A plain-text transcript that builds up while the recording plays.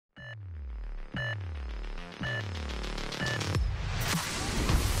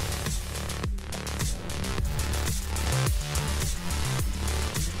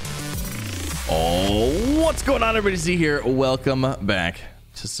What's going on, everybody? Z here. Welcome back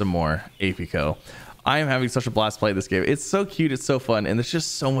to some more Apico. I am having such a blast playing this game. It's so cute, it's so fun, and there's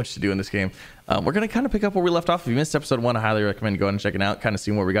just so much to do in this game. We're going to kind of pick up where we left off. If you missed episode 1, I highly recommend going and checking it out, kind of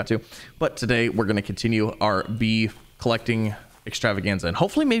seeing where we got to. But today, we're going to continue our bee collecting extravaganza, and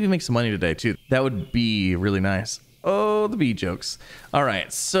hopefully maybe make some money today, too. That would be really nice. Oh, the bee jokes. All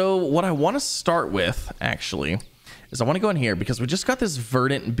right, so what I want to start with, actually, is I want to go in here because we just got this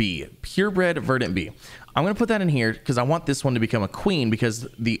verdant bee, purebred verdant bee. I'm going to put that in here because I want this one to become a queen, because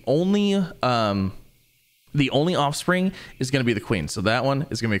the only offspring is going to be the queen. So that one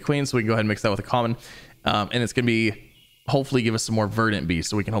is going to be a queen. So we can go ahead and mix that with a common. And it's going to be, hopefully give us some more verdant bees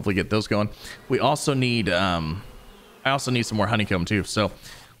so we can hopefully get those going. We also need, I also need some more honeycomb too. So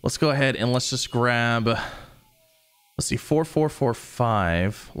let's go ahead and let's just grab, let's see,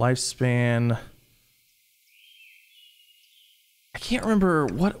 4445 lifespan. I can't remember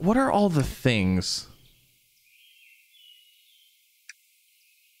what are all the things.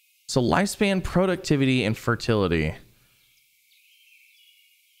 So lifespan, productivity, and fertility.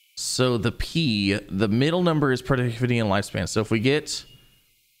 So the P, the middle number is productivity and lifespan. So if we get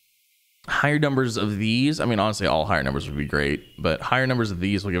higher numbers of these, I mean, honestly, all higher numbers would be great, but higher numbers of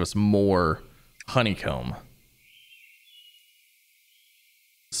these will give us more honeycomb.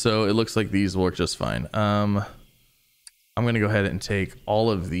 So it looks like these work just fine. I'm going to go ahead and take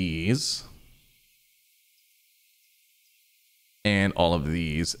all of these and all of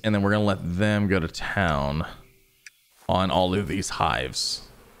these, and then we're going to let them go to town on all of these hives.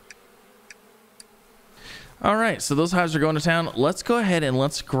 All right, so those hives are going to town. Let's go ahead and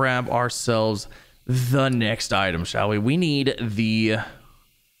let's grab ourselves the next item, shall we? We need the,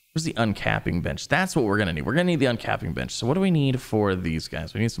 where's the uncapping bench? That's what we're going to need. We're going to need the uncapping bench. So what do we need for these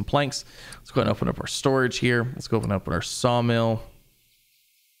guys? We need some planks. Let's go ahead and open up our storage here. Let's go open up our sawmill.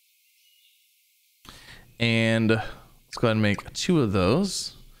 And let's go ahead and make 2 of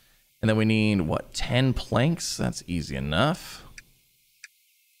those. And then we need, what, 10 planks? That's easy enough.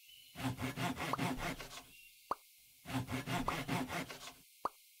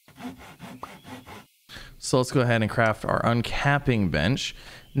 So let's go ahead and craft our uncapping bench.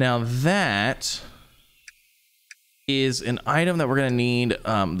 Now that is an item that we're going to need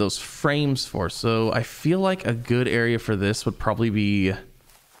those frames for. So I feel like a good area for this would probably be...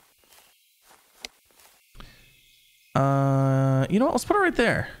 you know what? Let's put it right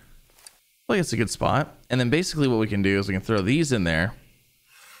there. I feel like it's a good spot. And then basically what we can do is we can throw these in there.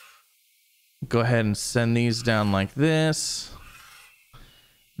 Go ahead and send these down like this.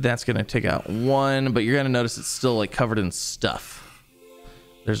 That's going to take out 1, but you're going to notice it's still like covered in stuff.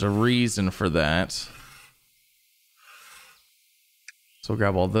 There's a reason for that. So we'll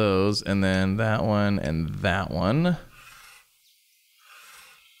grab all those, and then that one and that one.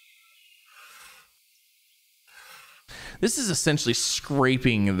 This is essentially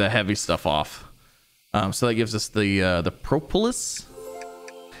scraping the heavy stuff off. So that gives us the propolis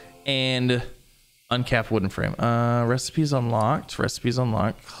and uncapped wooden frame. Recipes unlocked. Recipes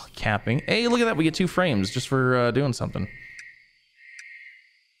unlocked. Capping. Hey, look at that. We get 2 frames just for doing something.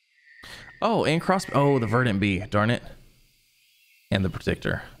 Oh, and cross. Oh, the verdant bee. Darn it. And the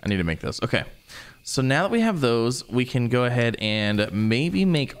predictor. I need to make those. Okay. So now that we have those, we can go ahead and maybe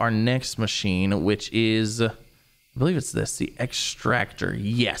make our next machine, which is, I believe it's this, the extractor.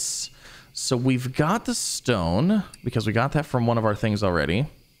 Yes. So we've got the stone because we got that from one of our things already.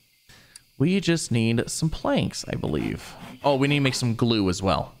 We just need some planks, I believe. Oh, we need to make some glue as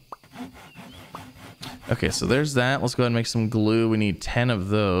well. Okay, so there's that. Let's go ahead and make some glue. We need 10 of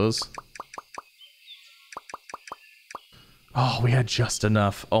those. Oh, we had just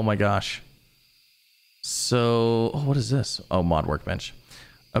enough. Oh my gosh. So, oh, what is this? Oh, mod workbench.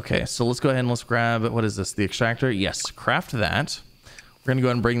 Okay, so let's go ahead and let's grab, what is this? The extractor? Yes, craft that. We're gonna go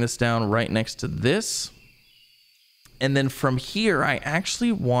ahead and bring this down right next to this. And then from here, I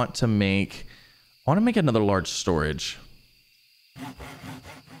actually want to make, another large storage. All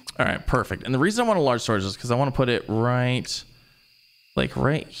right, perfect. And the reason I want a large storage is because I want to put it right, like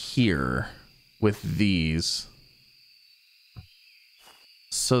right here with these.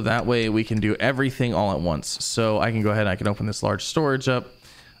 So that way we can do everything all at once. So I can go ahead and I can open this large storage up.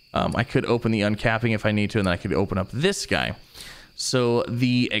 I could open the uncapping if I need to, and then I could open up this guy. So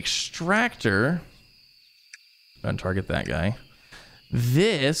the extractor, untarget that guy.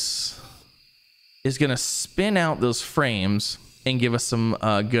 This is going to spin out those frames and give us some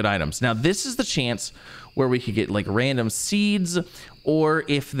good items. Now, this is the chance where we could get like random seeds, or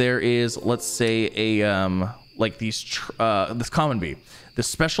if there is, let's say, a like these this common bee, the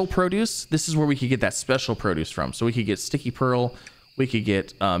special produce. This is where we could get that special produce from. So we could get sticky pearl, We could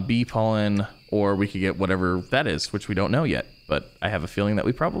get bee pollen, or we could get whatever that is, which we don't know yet, but I have a feeling that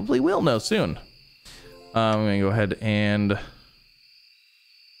we probably will know soon. I'm gonna go ahead and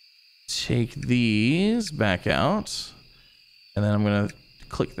take these back out, and then I'm gonna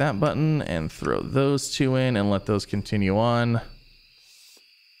click that button and throw those two in and let those continue on.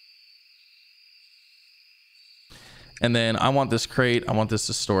 And then I want this crate, I want this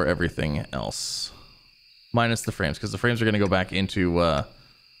to store everything else minus the frames, because the frames are going to go back into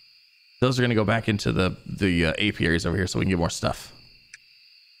those are going to go back into the apiaries over here, so we can get more stuff.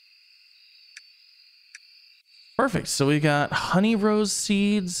 Perfect. So we got honey rose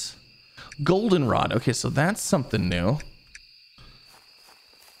seeds, goldenrod. Okay, so that's something new.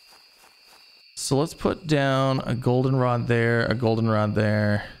 So let's put down a goldenrod there, a goldenrod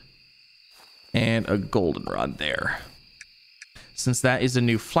there, and a goldenrod there. Since that is a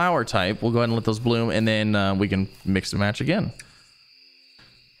new flower type, we'll go ahead and let those bloom, and then we can mix and match again.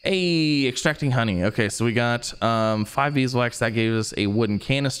 Hey, extracting honey. Okay, so we got 5 beeswax. That gave us a wooden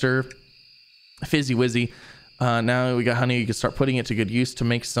canister. Fizzy wizzy. Now we got honey. You can start putting it to good use to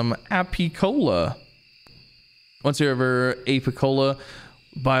make some apicola. Once you're over apicola,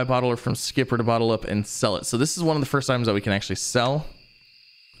 buy a bottler from Skipper to bottle up and sell it. So this is one of the first items that we can actually sell.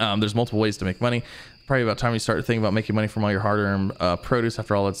 There's multiple ways to make money. Probably about time you start thinking about making money from all your hard-earned produce.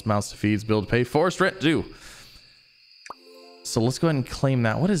 After all, it's mouths to feed, build, pay, forest rent due. So let's go ahead and claim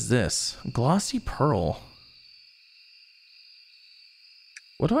that. What is this? Glossy pearl.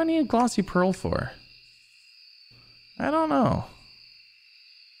 What do I need a glossy pearl for? I don't know.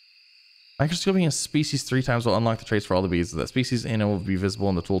 Microscoping a species 3 times will unlock the traits for all the bees. That species in it will be visible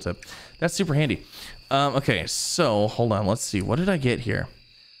in the tooltip. That's super handy. Okay, so hold on. Let's see. What did I get here?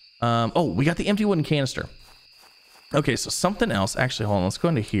 Oh, we got the empty wooden canister. Okay, so something else. Actually, hold on. Let's go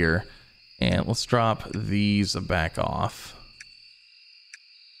into here and let's drop these back off.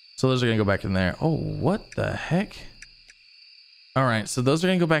 So those are going to go back in there. Oh, what the heck? All right, so those are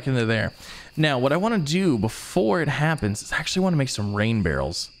going to go back into there. Now, what I want to do before it happens is I actually want to make some rain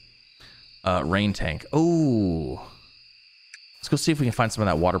barrels. Rain tank. Oh, let's go see if we can find some of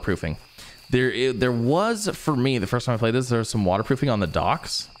that waterproofing. There was, for me, the first time I played this, there was some waterproofing on the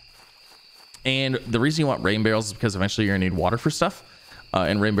docks. And the reason you want rain barrels is because eventually you're gonna need water for stuff.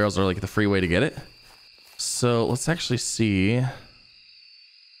 And rain barrels are like the free way to get it. So let's actually see.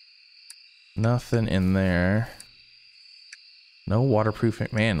 Nothing in there. No waterproofing.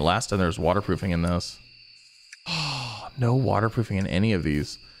 Man, last time there was waterproofing in those. Oh, no waterproofing in any of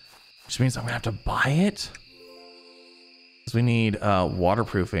these. Which means I'm gonna have to buy it. Because we need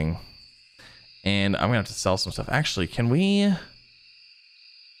waterproofing. And I'm gonna have to sell some stuff. Actually, can we...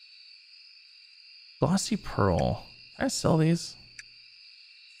 Glossy pearl. Can I sell these?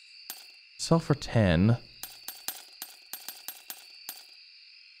 Sell for 10.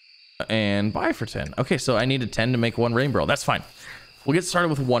 And buy for 10. Okay, so I needed 10 to make 1 rain barrel. That's fine. We'll get started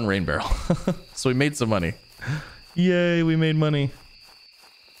with 1 rain barrel. So we made some money. Yay, we made money.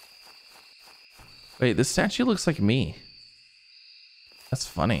 Wait, this statue looks like me. That's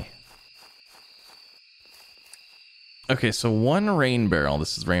funny. Okay, so 1 rain barrel.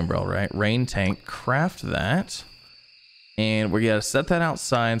 This is rain barrel, right? Rain tank. Craft that. And we gotta set that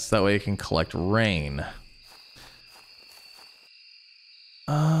outside so that way it can collect rain.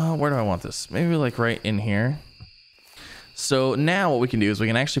 Where do I want this? Maybe like right in here. So now what we can do is we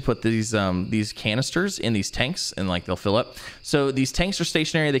can actually put these canisters in these tanks, and like they'll fill up. So these tanks are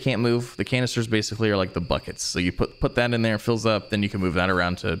stationary, they can't move. The canisters basically are like the buckets. So you put that in there, it fills up, then you can move that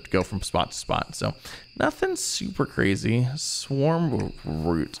around to go from spot to spot. So nothing super crazy. Swarm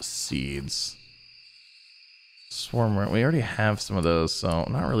root seeds. Swarm root. We already have some of those, so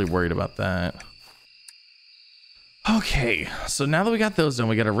I'm not really worried about that. Okay, so now that we got those done,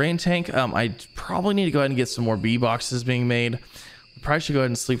 we got a rain tank. I probably need to go ahead and get some more bee boxes being made. We probably should go ahead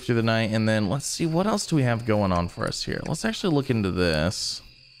and sleep through the night, and then let's see, what else do we have going on for us here? Let's actually look into this.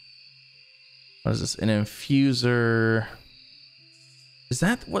 What is this? An infuser. Is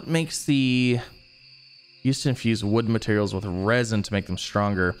that what makes the... Used to infuse wood materials with resin to make them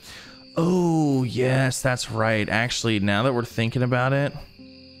stronger. Oh, yes, that's right. Actually, now that we're thinking about it,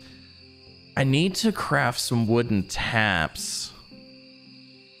 I need to craft some wooden taps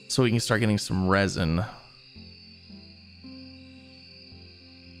so we can start getting some resin.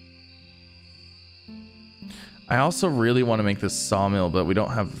 I also really want to make this sawmill, but we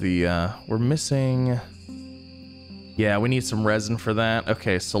don't have the, we're missing... Yeah, we need some resin for that.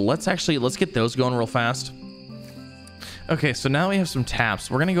 Okay, so let's get those going real fast. Okay, so now we have some taps.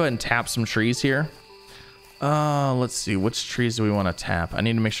 We're gonna go ahead and tap some trees here. Let's see, which trees do we want to tap? I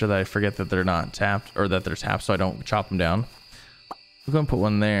need to make sure that I forget that they're not tapped, or that they're tapped, so I don't chop them down. We're going to put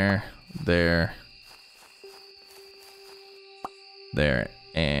one there, there, there,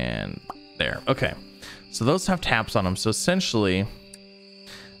 and there. Okay. So those have taps on them. So essentially,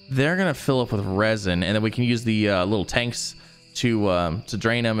 they're going to fill up with resin, and then we can use the little tanks to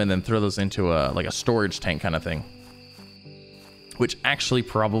drain them and then throw those into like a storage tank kind of thing, which actually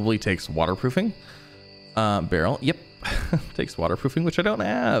probably takes waterproofing. Barrel. Yep. Takes waterproofing, which I don't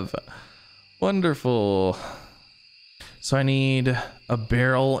have. Wonderful. So I need a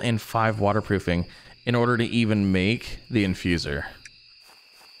barrel and 5 waterproofing in order to even make the infuser.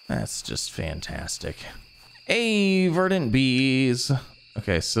 That's just fantastic. Hey, verdant bees.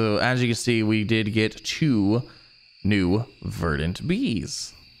 Okay, so as you can see, we did get 2 new verdant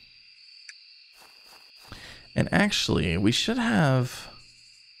bees. And actually, we should have...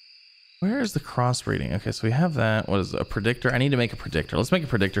 Where is the crossbreeding? Okay, so we have that. What is it, a predictor? I need to make a predictor. Let's make a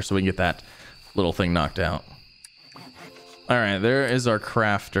predictor so we can get that little thing knocked out. All right, there is our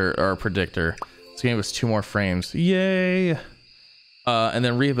crafter, our predictor. It's gonna give us 2 more frames. Yay! And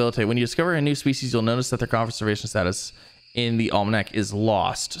then rehabilitate. When you discover a new species, you'll notice that their conservation status in the almanac is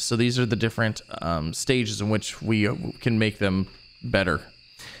lost. So these are the different stages in which we can make them better.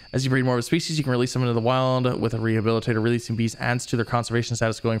 As you breed more of a species, you can release them into the wild with a rehabilitator. Releasing bees adds to their conservation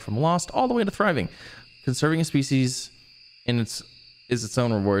status, going from lost all the way to thriving. Conserving a species is its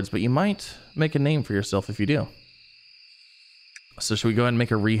own rewards, but you might make a name for yourself if you do. So should we go ahead and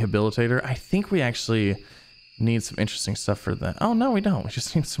make a rehabilitator? I think we actually need some interesting stuff for that. Oh, no, we don't. We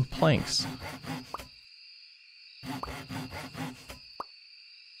just need some planks.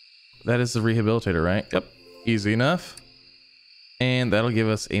 That is the rehabilitator, right? Yep. Easy enough. And that'll give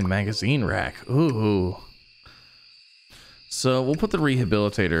us a magazine rack. Ooh. So we'll put the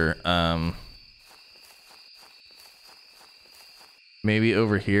rehabilitator maybe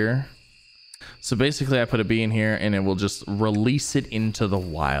over here. So basically I put a bee in here and it will just release it into the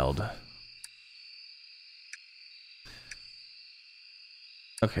wild.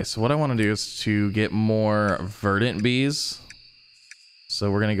 Okay, so what I want to do is to get more verdant bees. So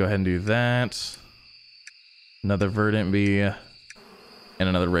we're going to go ahead and do that. Another verdant bee. And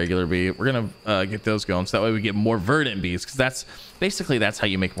another regular bee. We're gonna get those going so that way we get more verdant bees, because that's how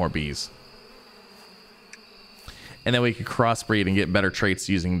you make more bees. And then we can crossbreed and get better traits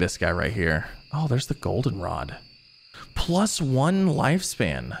using this guy right here. Oh, there's the goldenrod. +1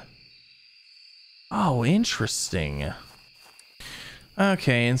 lifespan. Oh, interesting.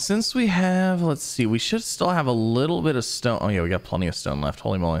 Okay, and since we have, let's see, we should still have a little bit of stone. Oh yeah, we got plenty of stone left.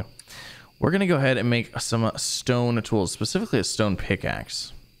 Holy moly. We're going to go ahead and make some stone tools, specifically a stone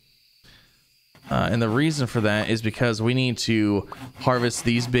pickaxe. And the reason for that is because we need to harvest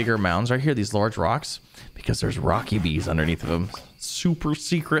these bigger mounds right here, these large rocks, because there's rocky bees underneath of them. Super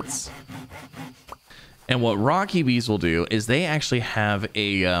secrets. And what rocky bees will do is they actually have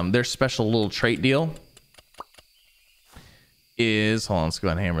a, their special little trait deal is, hold on, let's go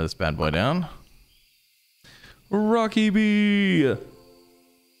ahead and hammer this bad boy down. Rocky bee.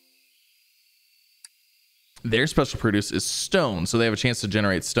 Their special produce is stone, so they have a chance to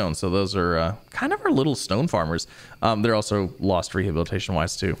generate stone. So those are kind of our little stone farmers. They're also lost rehabilitation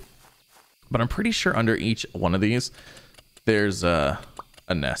wise too. But I'm pretty sure under each one of these, there's a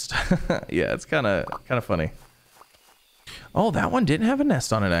nest. Yeah, it's kind of funny. Oh, that one didn't have a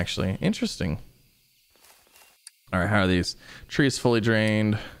nest on it actually. Interesting. All right, how are these? Trees fully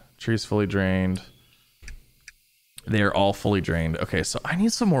drained. Trees fully drained. They are all fully drained. Okay, so I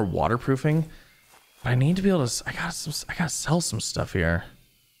need some more waterproofing. I need to be able to, I gotta sell some stuff here.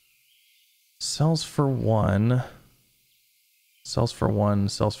 Sells for 1. Sells for 1,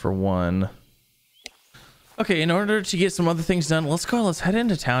 sells for 1. Okay, in order to get some other things done, let's head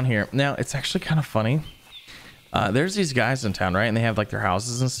into town here. Now, it's actually kind of funny. There's these guys in town, right? And they have like their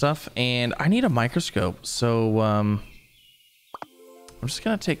houses and stuff. And I need a microscope. So, I'm just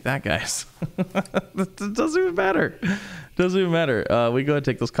gonna take that, guys. It doesn't even matter. Doesn't even matter. We go ahead and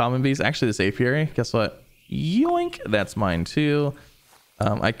take those common bees. Actually, this apiary, guess what? Yoink! That's mine too.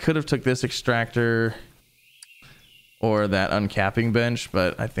 I could have took this extractor or that uncapping bench,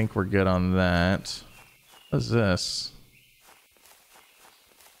 but I think we're good on that. What is this?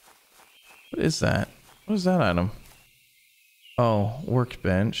 What is that? What is that item? Oh,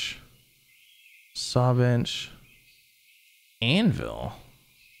 workbench. Saw bench. Anvil.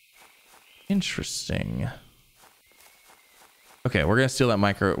 Interesting. Okay, we're gonna steal that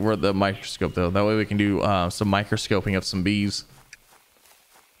microscope though. That way we can do some microscoping of some bees.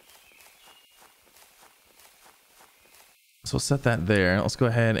 So we'll set that there. Let's go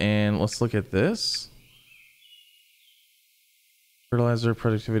ahead and let's look at this. Fertilizer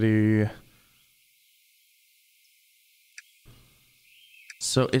productivity.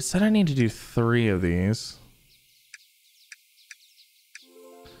 So it said I need to do 3 of these.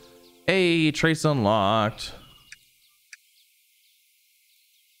 Hey, trace unlocked.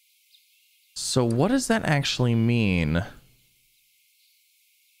 So what does that actually mean?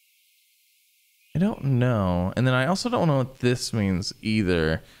 I don't know. And then I also don't know what this means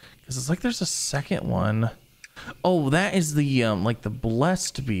either. Because it's like there's a second one. Oh, that is the, like the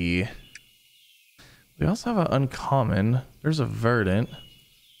blessed bee. We also have an uncommon. There's a verdant.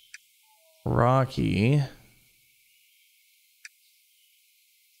 Rocky.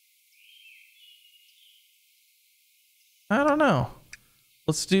 I don't know.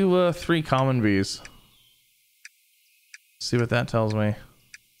 Let's do 3 common bees. See what that tells me.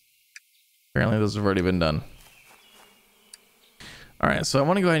 Apparently those have already been done. All right, so I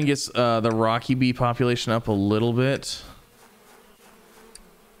want to go ahead and get the rocky bee population up a little bit.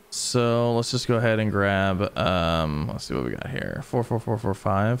 So let's just go ahead and grab, let's see what we got here. 4, 4, 4, 4,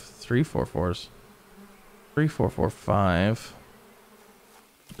 5, 3 4 4s. 3 4 4 5.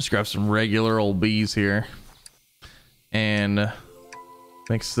 Just grab some regular old bees here. And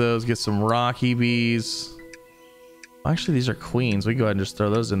mix those, get some rocky bees. Actually, these are queens. We can go ahead and just throw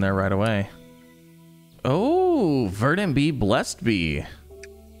those in there right away. Oh, verdant bee, blessed bee.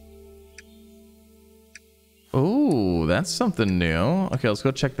 Oh, that's something new. Okay, let's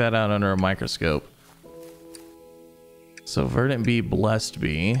go check that out under a microscope. So verdant bee, blessed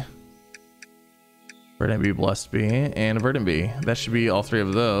bee. Verdant bee, blessed bee, and a verdant bee. That should be all 3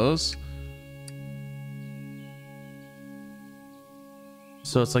 of those.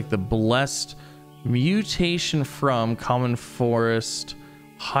 So it's like the blessed mutation from common forest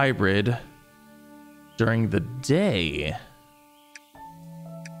hybrid during the day.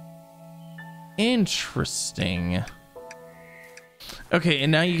 Interesting. Okay,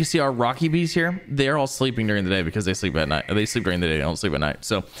 and now you can see our rocky bees here. They're all sleeping during the day because they sleep at night. They sleep during the day, they don't sleep at night.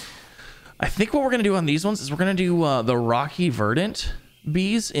 So I think what we're gonna do on these ones is we're gonna do the rocky verdant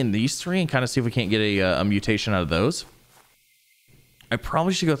bees in these 3 and kind of see if we can't get a mutation out of those. I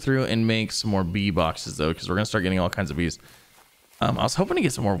probably should go through and make some more bee boxes though, because we're gonna start getting all kinds of bees. I was hoping to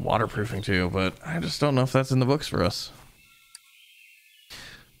get some more waterproofing too, but I just don't know if that's in the books for us.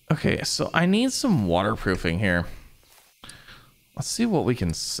 Okay, so I need some waterproofing here. Let's see what we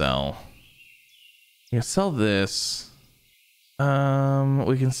can sell. We can sell this. We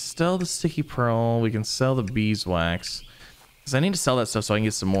can sell the sticky pearl. We can sell the beeswax. Because I need to sell that stuff so I can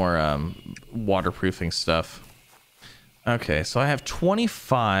get some more waterproofing stuff. Okay, so I have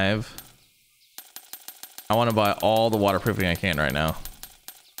 25. I want to buy all the waterproofing I can right now.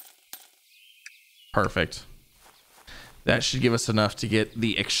 Perfect. That should give us enough to get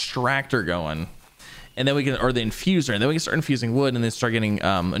the extractor going. And then we can, or the infuser, and then we can start infusing wood and then start getting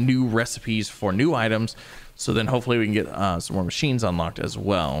new recipes for new items. So then hopefully we can get some more machines unlocked as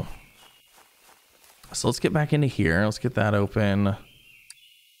well. So let's get back into here. Let's get that open.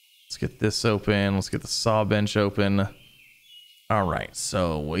 Let's get this open. Let's get the saw bench open. All right,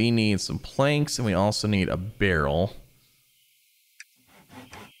 so we need some planks and we also need a barrel.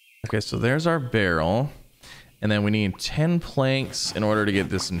 Okay, so there's our barrel. And then we need 10 planks in order to get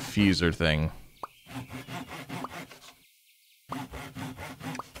this infuser thing.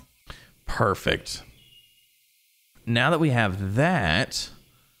 Perfect. Now that we have that,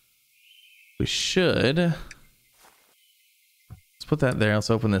 we should... Let's put that there. Let's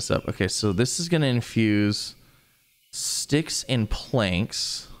open this up. Okay, so this is going to infuse sticks and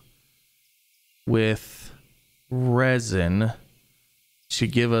planks with resin to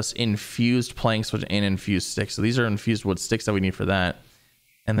give us infused planks and infused sticks. So these are infused wood sticks that we need for that.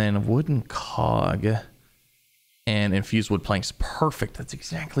 And then wooden cog and infused wood planks. Perfect. That's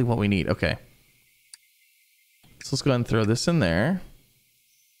exactly what we need. Okay. So let's go ahead and throw this in there.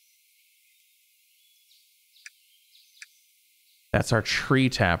 That's our tree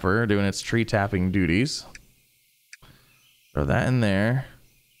tapper doing its tree tapping duties. Throw that in there.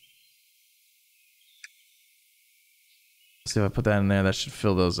 See if I put that in there, that should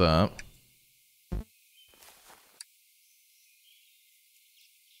fill those up.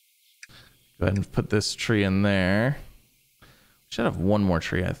 Go ahead and put this tree in there. Should have one more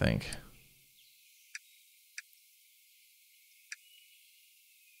tree, I think.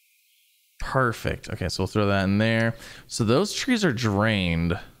 Perfect. Okay, so we'll throw that in there. So those trees are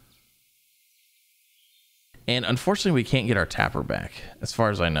drained. And unfortunately, we can't get our tapper back, as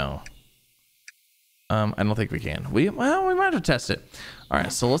far as I know. I don't think we can. Well, we might have to test it. All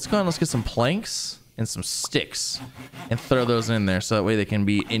right, so let's go and let's get some planks and some sticks and throw those in there so that way they can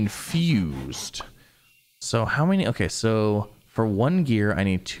be infused. So how many? Okay, so for 1 gear, I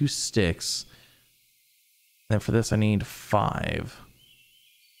need 2 sticks. Then for this, I need 5.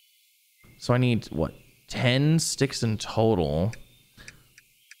 So I need what, 10 sticks in total.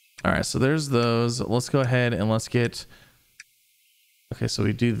 All right, so there's those. Let's go ahead and let's get, okay, so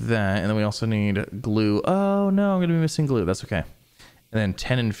we do that, and then we also need glue. Oh no, I'm gonna be missing glue. That's okay. And then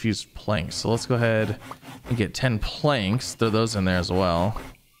 10 infused planks. So let's go ahead and get 10 planks. Throw those in there as well.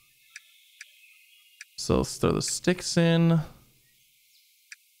 So let's throw the sticks in.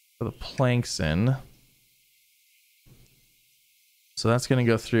 Throw the planks in. So that's going to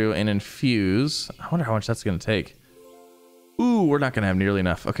go through and infuse. I wonder how much that's going to take. Ooh, we're not going to have nearly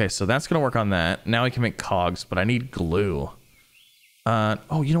enough. Okay, so that's going to work on that. Now we can make cogs, but I need glue.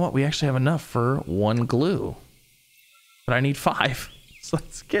 Oh, you know what? We actually have enough for 1 glue. But I need 5. So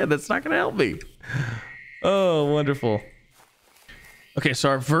that's not going to help me. Oh, wonderful. Okay, so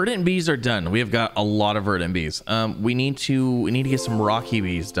our verdant bees are done. We have got a lot of verdant bees. We need to get some rocky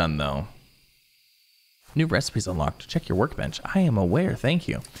bees done though. New recipes unlocked. Check your workbench. I am aware. Thank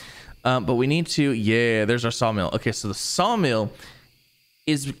you. But we need to, yeah, there's our sawmill. Okay, so the sawmill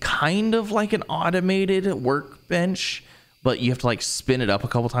is kind of like an automated workbench, but you have to like spin it up a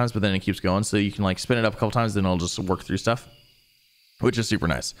couple times, but then it keeps going. So you can like spin it up a couple times, then it'll just work through stuff, which is super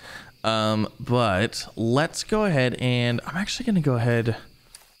nice. But let's go ahead and I'm actually going to go ahead.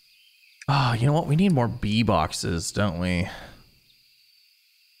 Oh, you know what? We need more bee boxes, don't we?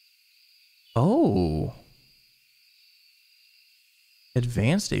 Oh.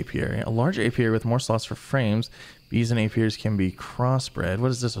 Advanced apiary. A large apiary with more slots for frames. Bees and apiaries can be crossbred.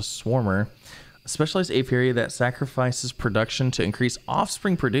 What is this? A swarmer. A specialized apiary that sacrifices production to increase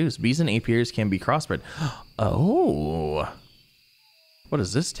offspring produced. Bees and apiaries can be crossbred. Oh. What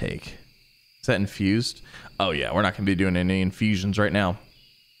does this take? Is that infused? Oh yeah, we're not going to be doing any infusions right now.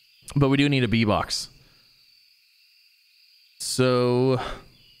 But we do need a bee box. So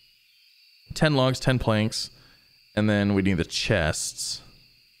 10 logs, 10 planks. And then we need the chests.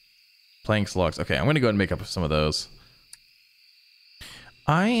 Planks, logs. Okay, I'm going to go ahead and make up some of those.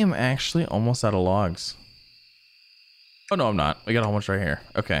 I am actually almost out of logs. Oh, no, I'm not. We got a whole bunch right here.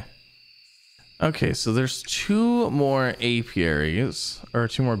 Okay. Okay, so there's 2 more apiaries, or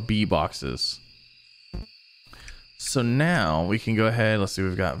 2 more bee boxes. So now we can go ahead. Let's see,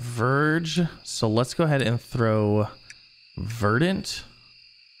 we've got verge. So let's go ahead and throw verdant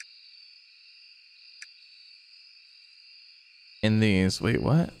in these. Wait,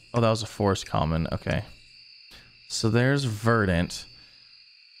 what? Oh, that was a forest common. Okay. So there's verdant.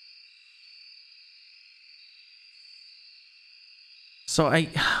 So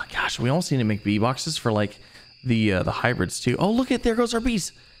gosh, we almost need to make bee boxes for like the hybrids too. Oh, look at, there goes our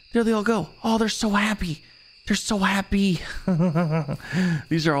bees. There they all go. Oh, they're so happy. They're so happy.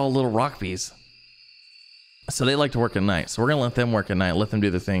 These are all little rock bees. So they like to work at night. So we're gonna let them work at night. Let them do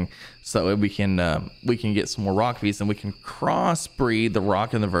their thing. So that way we can get some more rock bees and we can crossbreed the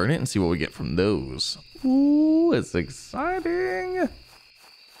rock and the verdant and see what we get from those. Ooh, it's exciting.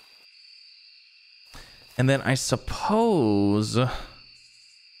 And then I suppose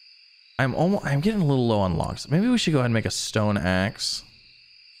I'm getting a little low on logs. Maybe we should go ahead and make a stone axe.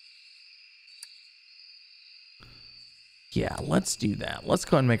 Yeah, let's do that. Let's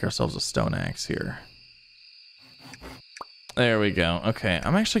go ahead and make ourselves a stone axe here. There we go. Okay,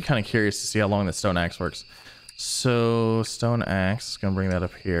 I'm actually kind of curious to see how long that stone axe works. So stone axe, gonna bring that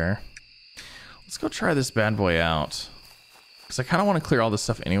up here. Let's go try this bad boy out, because I kind of want to clear all this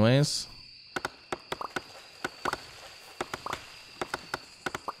stuff anyways.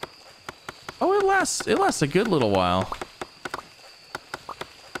 Oh, it lasts a good little while.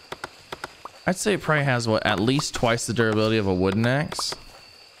 I'd say it probably has, what, at least twice the durability of a wooden axe.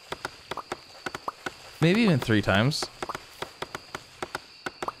 Maybe even 3 times.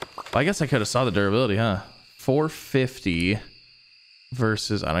 Well, I guess I could have saw the durability, huh? 450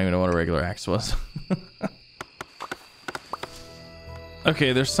 versus, I don't even know what a regular axe was.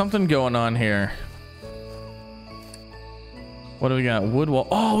 Okay, there's something going on here. What do we got? Wood wall.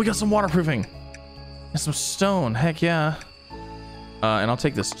 Oh, we got some waterproofing and some stone. Heck yeah. And I'll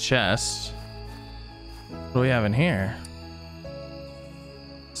take this chest. What do we have in here?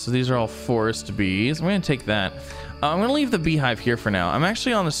 So these are all forest bees. I'm going to take that. I'm going to leave the beehive here for now. I'm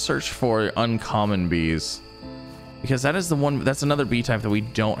actually on the search for uncommon bees, because that is the one, that's another bee type that we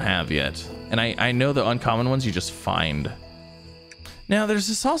don't have yet. And I know the uncommon ones you just find. Now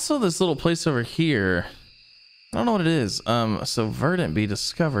there's also this little place over here. I don't know what it is. So verdant bee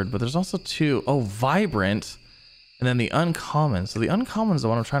discovered, but there's also 2. Oh, vibrant. And then the uncommon. So the uncommon is the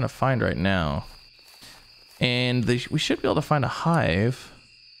one I'm trying to find right now. And we should be able to find a hive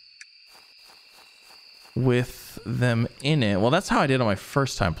with them in it. Well, that's how I did on my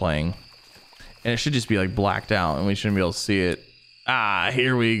first time playing. And it should just be like blacked out and we shouldn't be able to see it. Ah,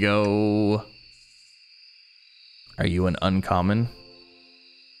 here we go. Are you an uncommon?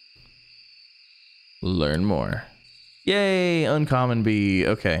 Learn more. Yay, uncommon bee.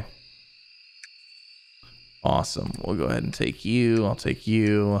 Okay. Awesome. We'll go ahead and take you. I'll take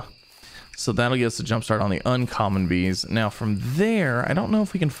you. So that'll get us a jump start on the uncommon bees. Now from there, I don't know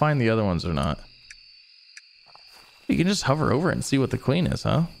if we can find the other ones or not. You can just hover over it and see what the queen is,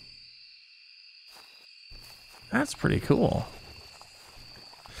 huh? That's pretty cool.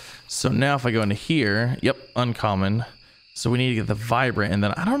 So now if I go into here, yep, uncommon. So we need to get the vibrant, and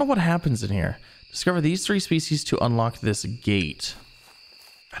then I don't know what happens in here. Discover these 3 species to unlock this gate.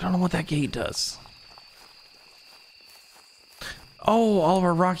 I don't know what that gate does. Oh, all of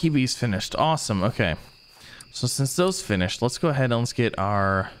our rocky bees finished. Awesome. Okay. So since those finished, let's go ahead and let's get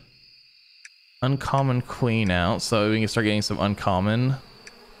our uncommon queen out so we can start getting some uncommon.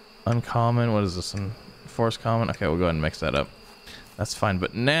 Uncommon, what is this one? Forest common? Okay, we'll go ahead and mix that up. That's fine.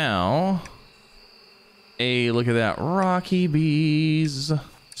 But now, hey, look at that. Rocky bees.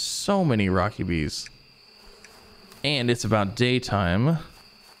 So many rocky bees. And it's about daytime.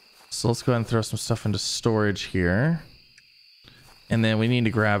 So let's go ahead and throw some stuff into storage here. And then we need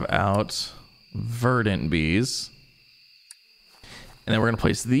to grab out verdant bees. And then we're going to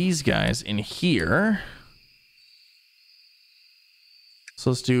place these guys in here.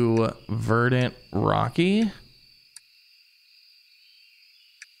 So let's do verdant rocky.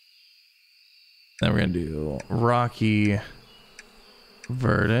 Then we're going to do rocky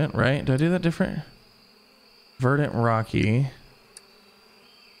verdant, right? Did I do that different? Verdant rocky.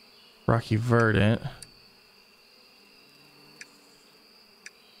 Rocky verdant.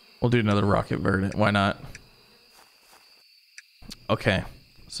 We'll do another rocket verdant. Why not? Okay.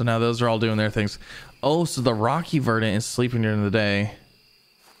 So now those are all doing their things. Oh, so the rocky verdant is sleeping during the day,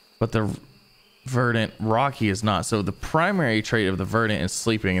 but the verdant rocky is not. So the primary trait of the verdant is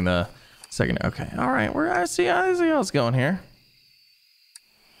sleeping in the second. Okay. All right. I see how it's going here.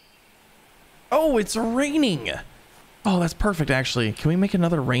 Oh, it's raining. Oh, that's perfect. Actually, can we make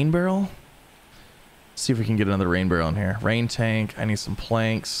another rain barrel? See if we can get another rain barrel in here. Rain tank. I need some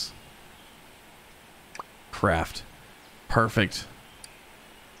planks. Craft. Perfect.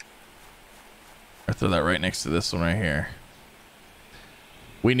 I throw that right next to this one right here.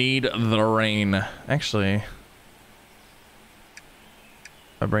 We need the rain. Actually, if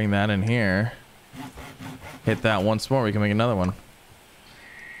I bring that in here, hit that once more, we can make another one.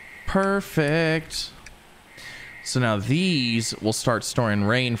 Perfect. So now these will start storing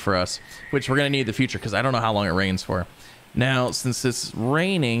rain for us, which we're going to need in the future because I don't know how long it rains for. Now, since it's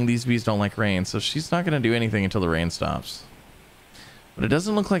raining, these bees don't like rain, so she's not going to do anything until the rain stops. But it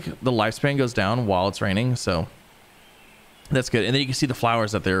doesn't look like the lifespan goes down while it's raining, so that's good. And then you can see the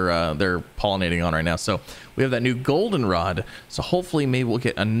flowers that they're pollinating on right now. So we have that new goldenrod. So hopefully maybe we'll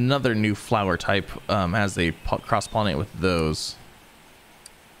get another new flower type as they cross-pollinate with those.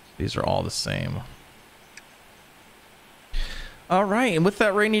 These are all the same. All right, and with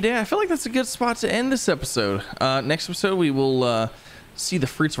that rainy day, I feel like that's a good spot to end this episode. Next episode, we will see the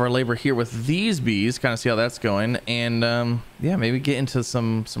fruits of our labor here with these bees, kind of see how that's going, and yeah, maybe get into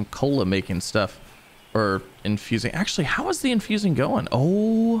some cola making stuff or infusing. Actually, how is the infusing going?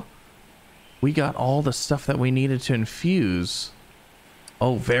 Oh, we got all the stuff that we needed to infuse.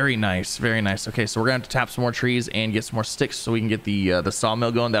 Oh, very nice, very nice. Okay, so we're gonna have to tap some more trees and get some more sticks so we can get the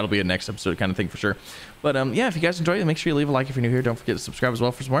sawmill going. That'll be a next episode kind of thing for sure. But yeah, if you guys enjoyed it, make sure you leave a like if you're new here. Don't forget to subscribe as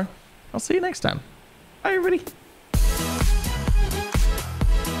well for some more. I'll see you next time. Bye, everybody.